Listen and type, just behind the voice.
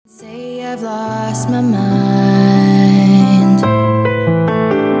I've lost my mind.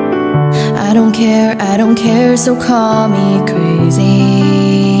 I don't care, so call me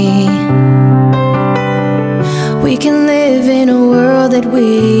crazy. We can live in a world that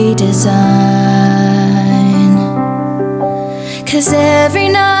we design. 'Cause every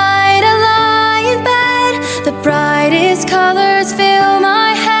night I lie in bed, the brightest colors fill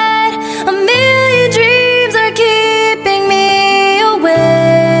my head. A million dreams are keeping me awake.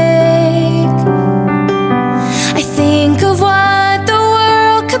 I think of what the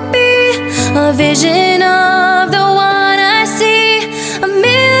world could be, a vision of the one I see. A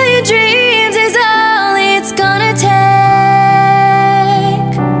million dreams is all it's gonna take.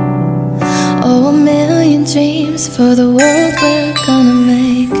 Oh, a million dreams for the world we're gonna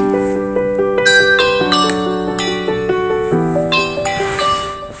make.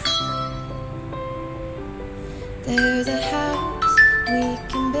 There's a house we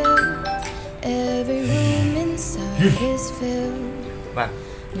can build. Every room inside is filled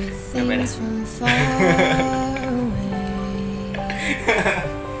with things from far away.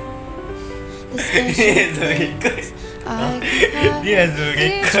 The special things I can have,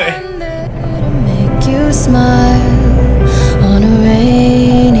 each one there to make you smile on a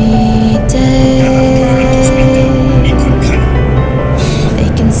rainy day. They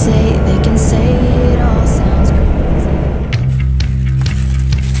can say it all sounds crazy.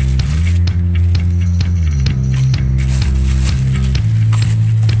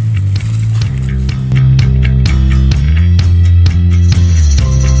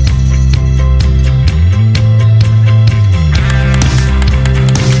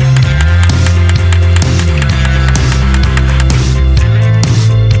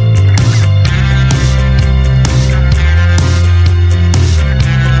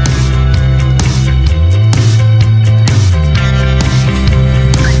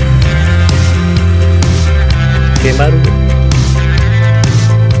 Game baru.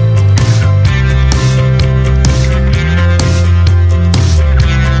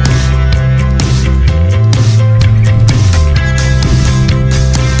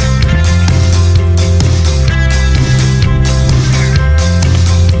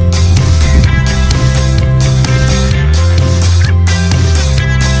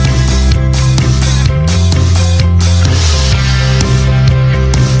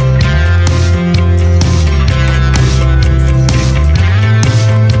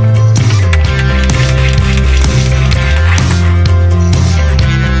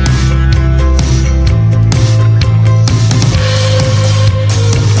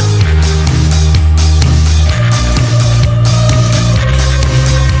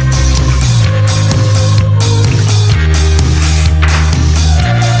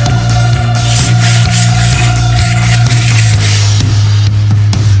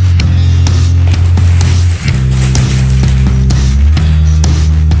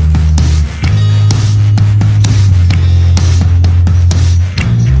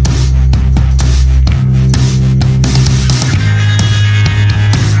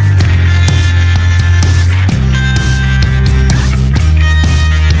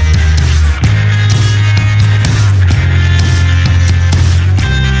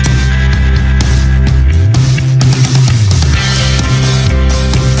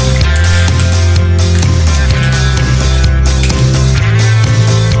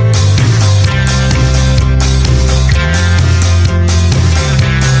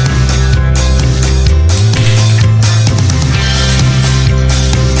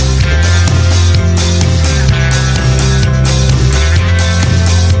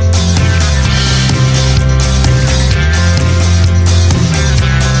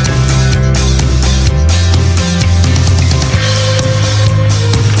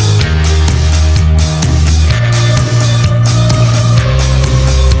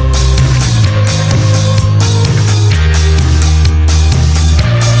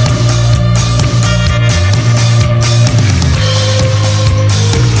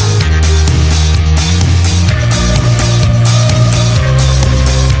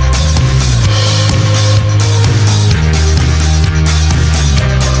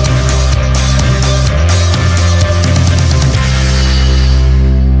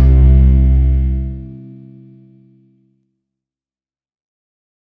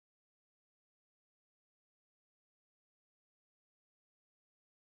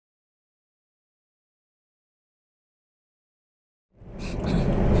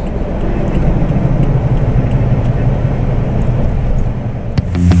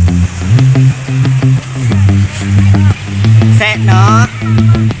 Set nó.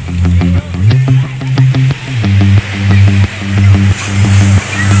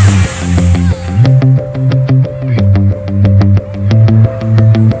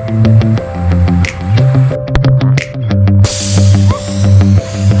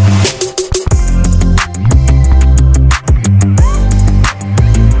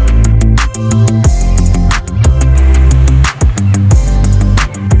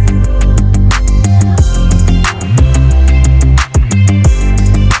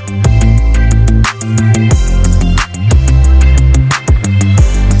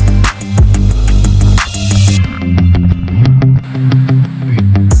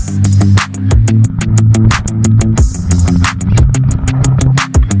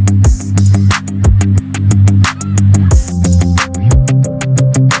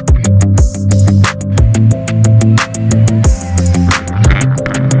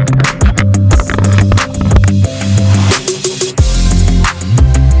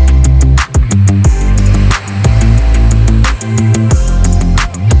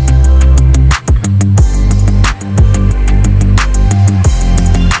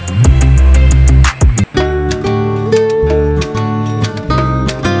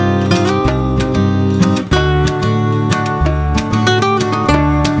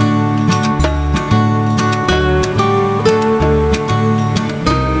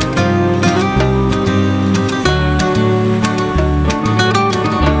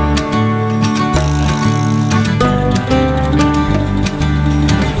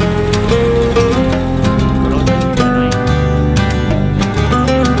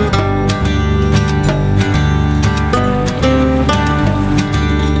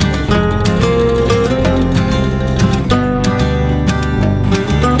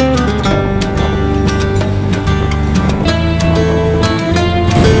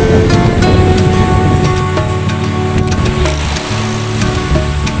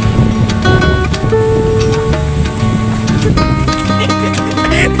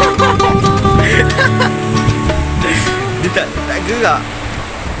 tak gerak.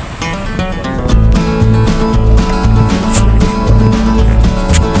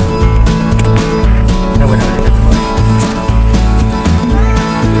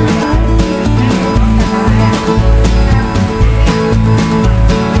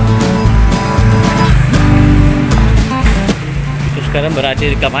 Sekarang berada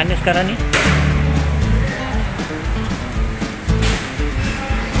dekat mana sekarang ni?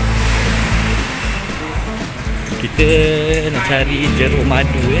 Kita nak cari jeruk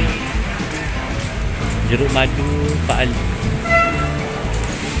madu jeruk madu Pak Ali.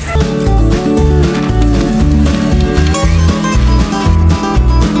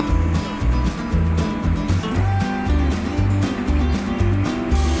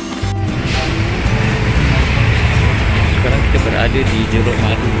 Sekarang kita berada di jeruk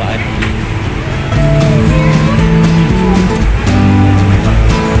madu Pak Ali.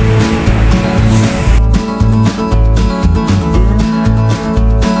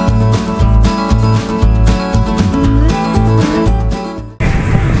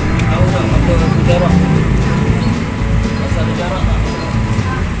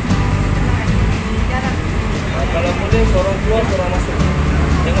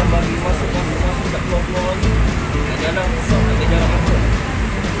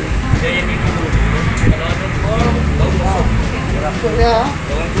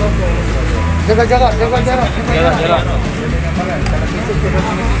 Jaga jarak. Jarak. Kalau besok kita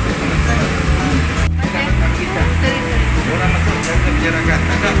orang masuk jaga jarak kan.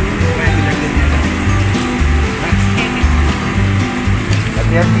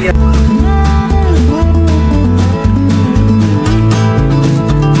 Hati-hati ya.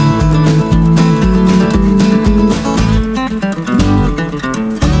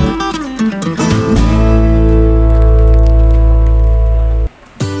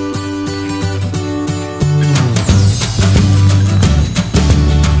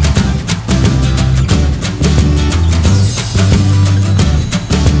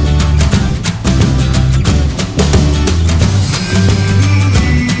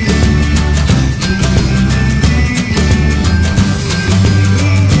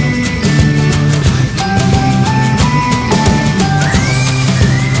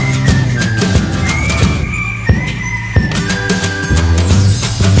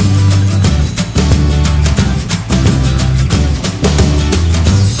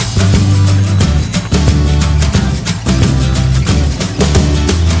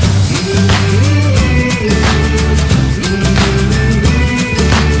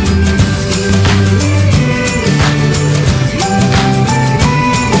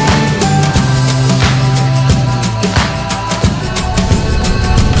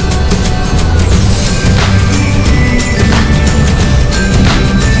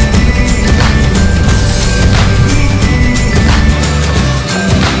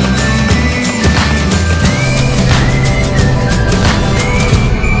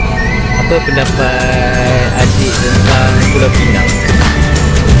 Apa pendapat adik tentang Pulau Pinang?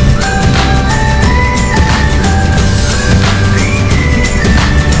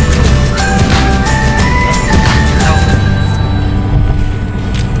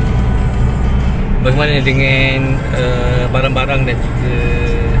 Bagaimana dengan barang-barang dan juga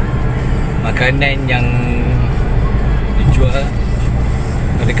makanan yang dijual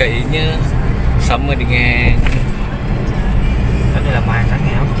dekat ianya sama dengan tak adalah mahal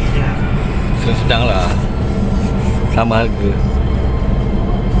sangat, okey je. sedang lah, sama harga.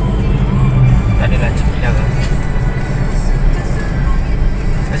 Tak adalah cepat dah kan.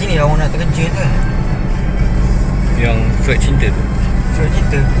 Kat sini orang nak terkerja tu kan. Yang surat cinta tu. Surat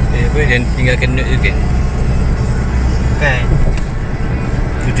cinta? Apa yang tinggalkan note tu kan. Kan.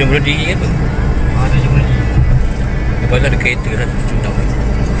 Tujuan bunuh diri apa? Tujuan bunuh diri. Lepas tu ada kereta 1 tahun.